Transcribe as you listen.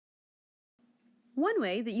One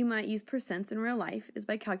way that you might use percents in real life is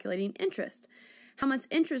by calculating interest. How much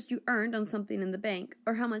interest you earned on something in the bank,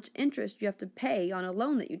 or how much interest you have to pay on a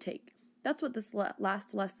loan that you take. That's what this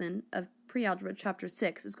last lesson of Pre-Algebra Chapter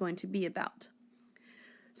 6 is going to be about.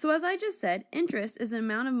 So as I just said, interest is an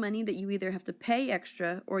amount of money that you either have to pay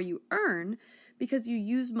extra or you earn because you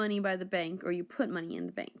use money by the bank or you put money in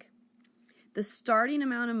the bank. The starting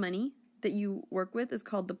amount of money that you work with is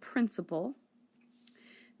called the principal.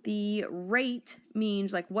 The rate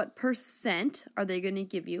means like what percent are they going to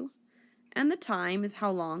give you, and the time is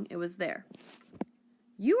how long it was there.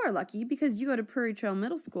 You are lucky because you go to Prairie Trail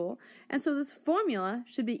Middle School, and so this formula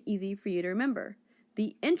should be easy for you to remember.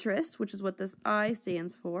 The interest, which is what this I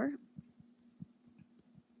stands for,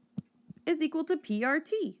 is equal to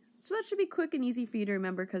PRT. So that should be quick and easy for you to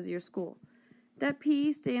remember because of your school. That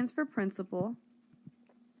P stands for principal.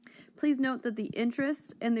 Please note that the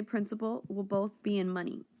interest and the principal will both be in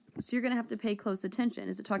money. So you're going to have to pay close attention.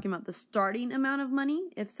 Is it talking about the starting amount of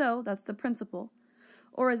money? If so, that's the principal.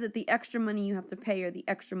 Or is it the extra money you have to pay or the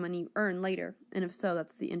extra money you earn later? And if so,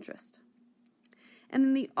 that's the interest. And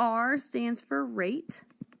then the R stands for rate.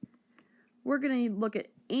 We're going to look at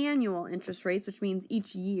annual interest rates, which means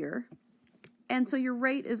each year. And so your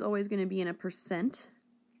rate is always going to be in a percent.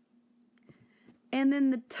 And then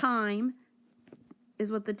the time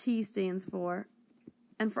is what the T stands for.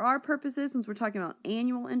 And for our purposes, since we're talking about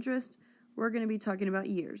annual interest, we're going to be talking about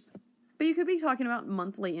years. But you could be talking about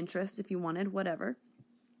monthly interest if you wanted, whatever.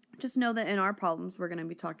 Just know that in our problems, we're going to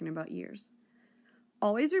be talking about years.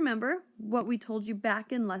 Always remember what we told you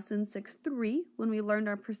back in lesson 6.3 when we learned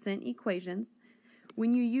our percent equations.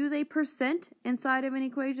 When you use a percent inside of an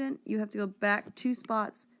equation, you have to go back 2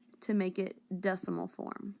 spots to make it decimal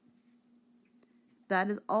form. That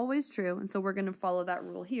is always true, and so we're going to follow that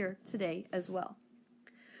rule here today as well.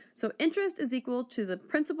 So interest is equal to the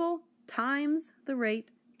principal times the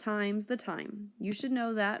rate times the time. You should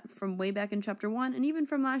know that from way back in chapter 1 and even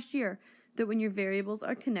from last year, that when your variables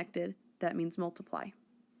are connected, that means multiply.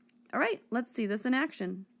 All right, let's see this in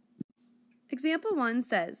action. Example 1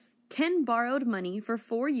 says, Ken borrowed money for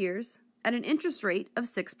 4 years at an interest rate of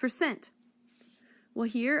 6%. Well,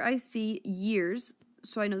 here I see years,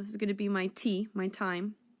 so I know this is going to be my T, my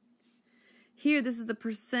time. Here, this is the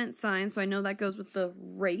percent sign, so I know that goes with the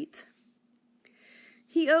rate.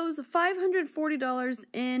 He owes $540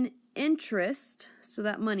 in interest, so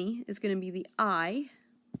that money is going to be the I.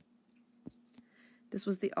 This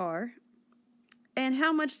was the R. And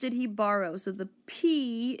how much did he borrow? So the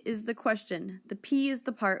P is the question. The P is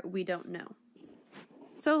the part we don't know.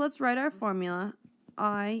 So let's write our formula.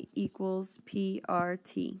 I equals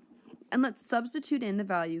PRT. And let's substitute in the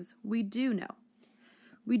values we do know.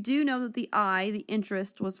 We do know that the I, the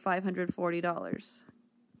interest, was $540.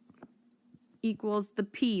 Equals the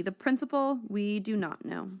P, the principal, we do not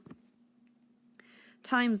know.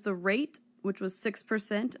 Times the rate, which was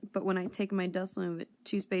 6%, but when I take my decimal and move it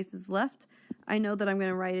 2 spaces left, I know that I'm going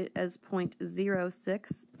to write it as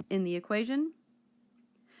 0.06 in the equation.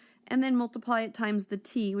 And then multiply it times the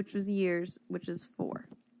T, which was years, which is 4.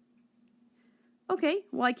 Okay,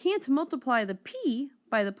 well I can't multiply the P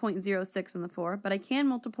by the 0.06 and the 4, but I can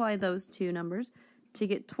multiply those two numbers to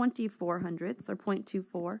get 24 hundredths, or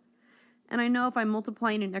 0.24. And I know if I'm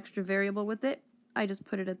multiplying an extra variable with it, I just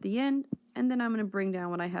put it at the end, and then I'm going to bring down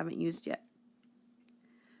what I haven't used yet.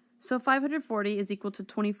 So 540 is equal to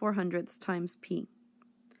 24 hundredths times P.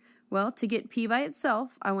 Well, to get P by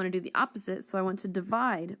itself, I want to do the opposite, so I want to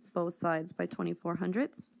divide both sides by 24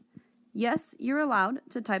 hundredths. Yes, you're allowed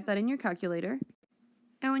to type that in your calculator.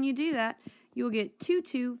 And when you do that, you will get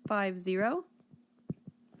 2250,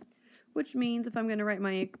 which means if I'm going to write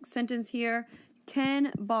my sentence here,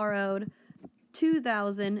 Ken borrowed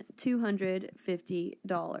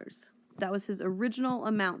 $2,250. That was his original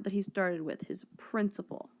amount that he started with, his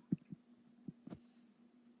principal.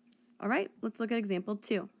 All right, let's look at example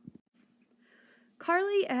 2.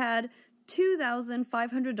 Carly had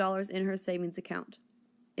 $2,500 in her savings account.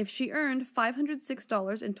 If she earned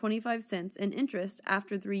 $506.25 in interest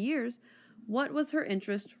after 3 years, what was her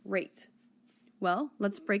interest rate? Well,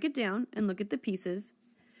 let's break it down and look at the pieces.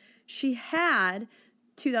 She had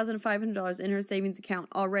 $2,500 in her savings account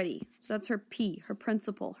already, so that's her P, her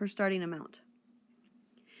principal, her starting amount.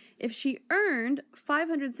 If she earned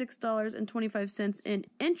 $506.25 in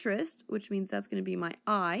interest, which means that's going to be my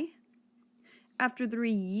I, after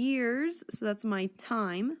 3 years, so that's my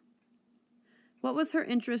time, what was her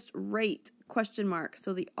interest rate? Question mark.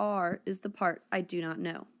 So the R is the part I do not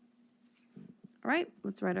know. All right,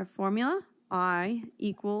 let's write our formula. I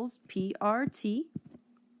equals PRT.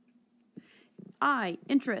 I,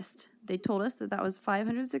 interest. They told us that that was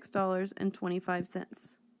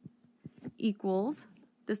 $506.25 equals,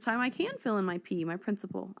 this time I can fill in my P, my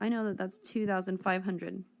principal. I know that that's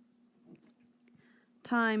 $2,500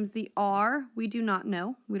 times the R, we do not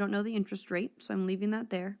know. We don't know the interest rate, so I'm leaving that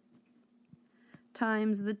there,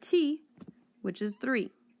 times the T, which is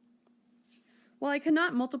 3. Well, I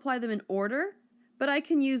cannot multiply them in order, but I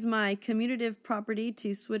can use my commutative property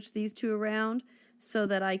to switch these two around so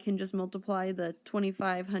that I can just multiply the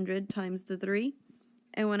 2,500 times the 3.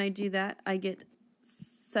 And when I do that, I get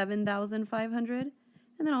 7,500. And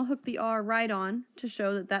then I'll hook the R right on to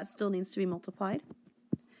show that that still needs to be multiplied.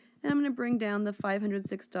 And I'm going to bring down the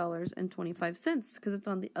 $506.25 because it's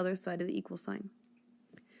on the other side of the equal sign.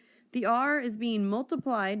 The R is being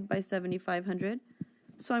multiplied by 7,500,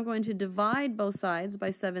 so I'm going to divide both sides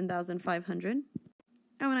by 7,500.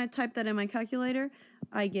 And when I type that in my calculator,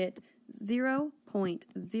 I get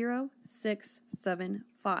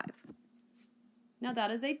 0.0675. Now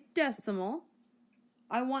that is a decimal.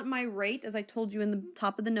 I want my rate, as I told you in the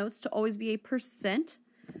top of the notes, to always be a percent.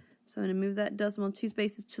 So I'm going to move that decimal 2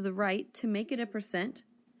 spaces to the right to make it a percent.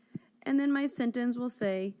 And then my sentence will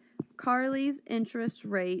say, Carly's interest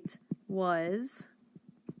rate was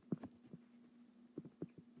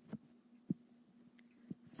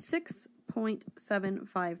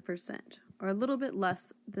 6.75%, or a little bit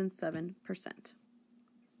less than 7%.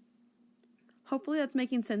 Hopefully that's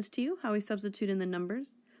making sense to you, how we substitute in the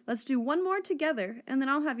numbers. Let's do one more together, and then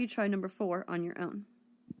I'll have you try number 4 on your own.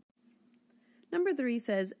 Number 3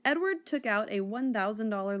 says, Edward took out a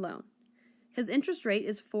 $1,000 loan. His interest rate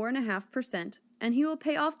is 4.5%, and he will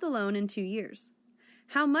pay off the loan in 2 years.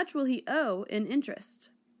 How much will he owe in interest?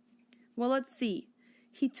 Well, let's see.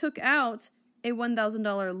 He took out a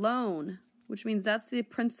 $1,000 loan, which means that's the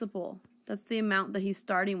principal. That's the amount that he's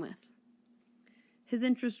starting with. His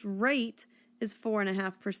interest rate is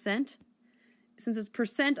 4.5%. Since it's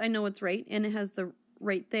percent, I know it's rate, and it has the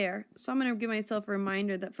rate there. So I'm going to give myself a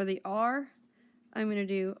reminder that for the R, I'm going to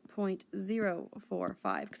do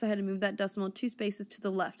 0.045 because I had to move that decimal 2 spaces to the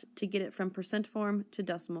left to get it from percent form to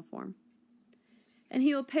decimal form. And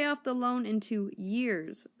he will pay off the loan in 2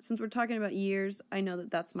 years. Since we're talking about years, I know that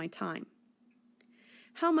that's my time.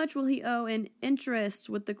 How much will he owe in interest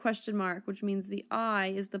with the question mark, which means the I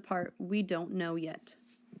is the part we don't know yet.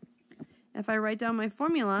 If I write down my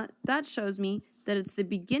formula, that shows me that it's the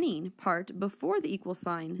beginning part before the equal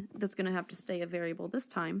sign that's going to have to stay a variable this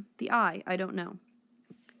time. The I don't know.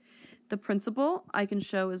 The principal I can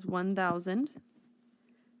show is 1,000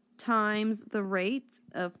 times the rate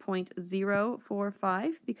of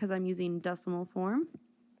 0.045 because I'm using decimal form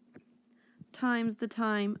times the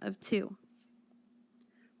time of 2.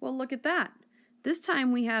 Well, look at that. This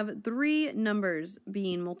time we have 3 numbers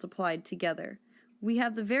being multiplied together. We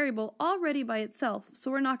have the variable already by itself,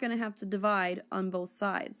 so we're not going to have to divide on both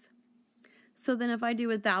sides. So then if I do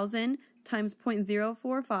 1,000 times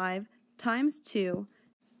 0.045 times 2,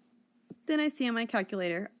 then I see on my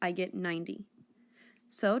calculator I get 90.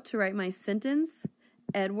 So to write my sentence,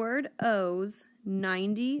 Edward owes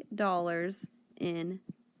 $90 in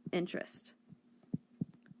interest.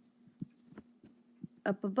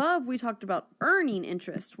 Up above, we talked about earning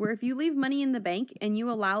interest, where if you leave money in the bank and you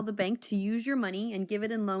allow the bank to use your money and give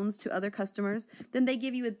it in loans to other customers, then they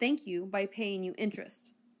give you a thank you by paying you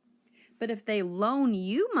interest. But if they loan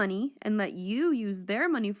you money and let you use their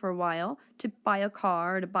money for a while to buy a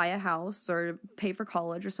car, to buy a house, or to pay for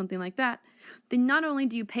college or something like that, then not only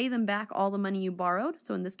do you pay them back all the money you borrowed,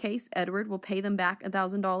 so in this case, Edward will pay them back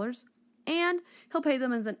 $1,000, and he'll pay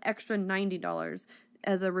them as an extra $90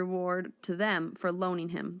 as a reward to them for loaning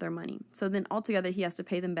him their money. So then altogether he has to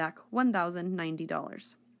pay them back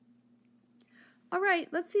 $1,090. All right,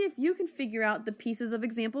 let's see if you can figure out the pieces of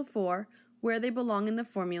example 4, where they belong in the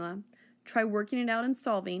formula. Try working it out and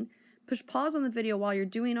solving. Push pause on the video while you're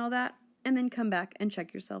doing all that, and then come back and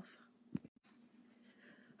check yourself.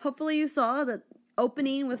 Hopefully you saw that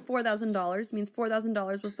opening with $4,000 means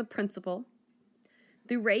 $4,000 was the principal.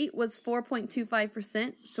 The rate was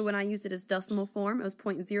 4.25%, so when I used it as decimal form, it was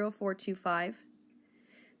 0.0425.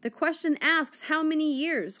 The question asks how many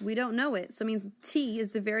years? We don't know it, so it means T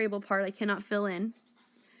is the variable part I cannot fill in.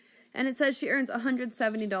 And it says she earns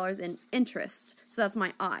 $170 in interest, so that's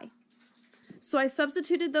my I. So I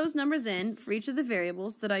substituted those numbers in for each of the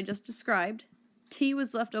variables that I just described. T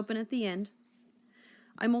was left open at the end.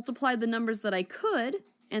 I multiplied the numbers that I could,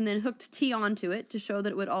 and then hooked T onto it to show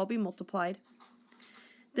that it would all be multiplied.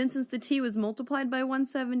 Then since the T was multiplied by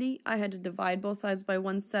 170, I had to divide both sides by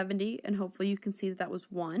 170, and hopefully you can see that that was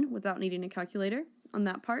 1 without needing a calculator on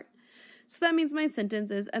that part. So that means my sentence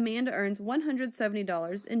is Amanda earns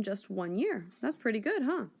 $170 in just 1 year. That's pretty good,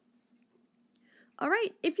 huh? All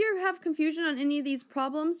right, if you have confusion on any of these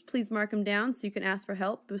problems, please mark them down so you can ask for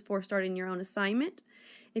help before starting your own assignment.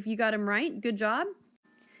 If you got them right, good job.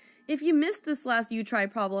 If you missed this last U-Try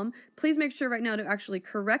problem, please make sure right now to actually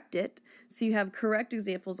correct it so you have correct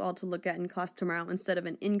examples all to look at in class tomorrow instead of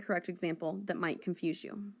an incorrect example that might confuse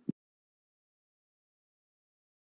you.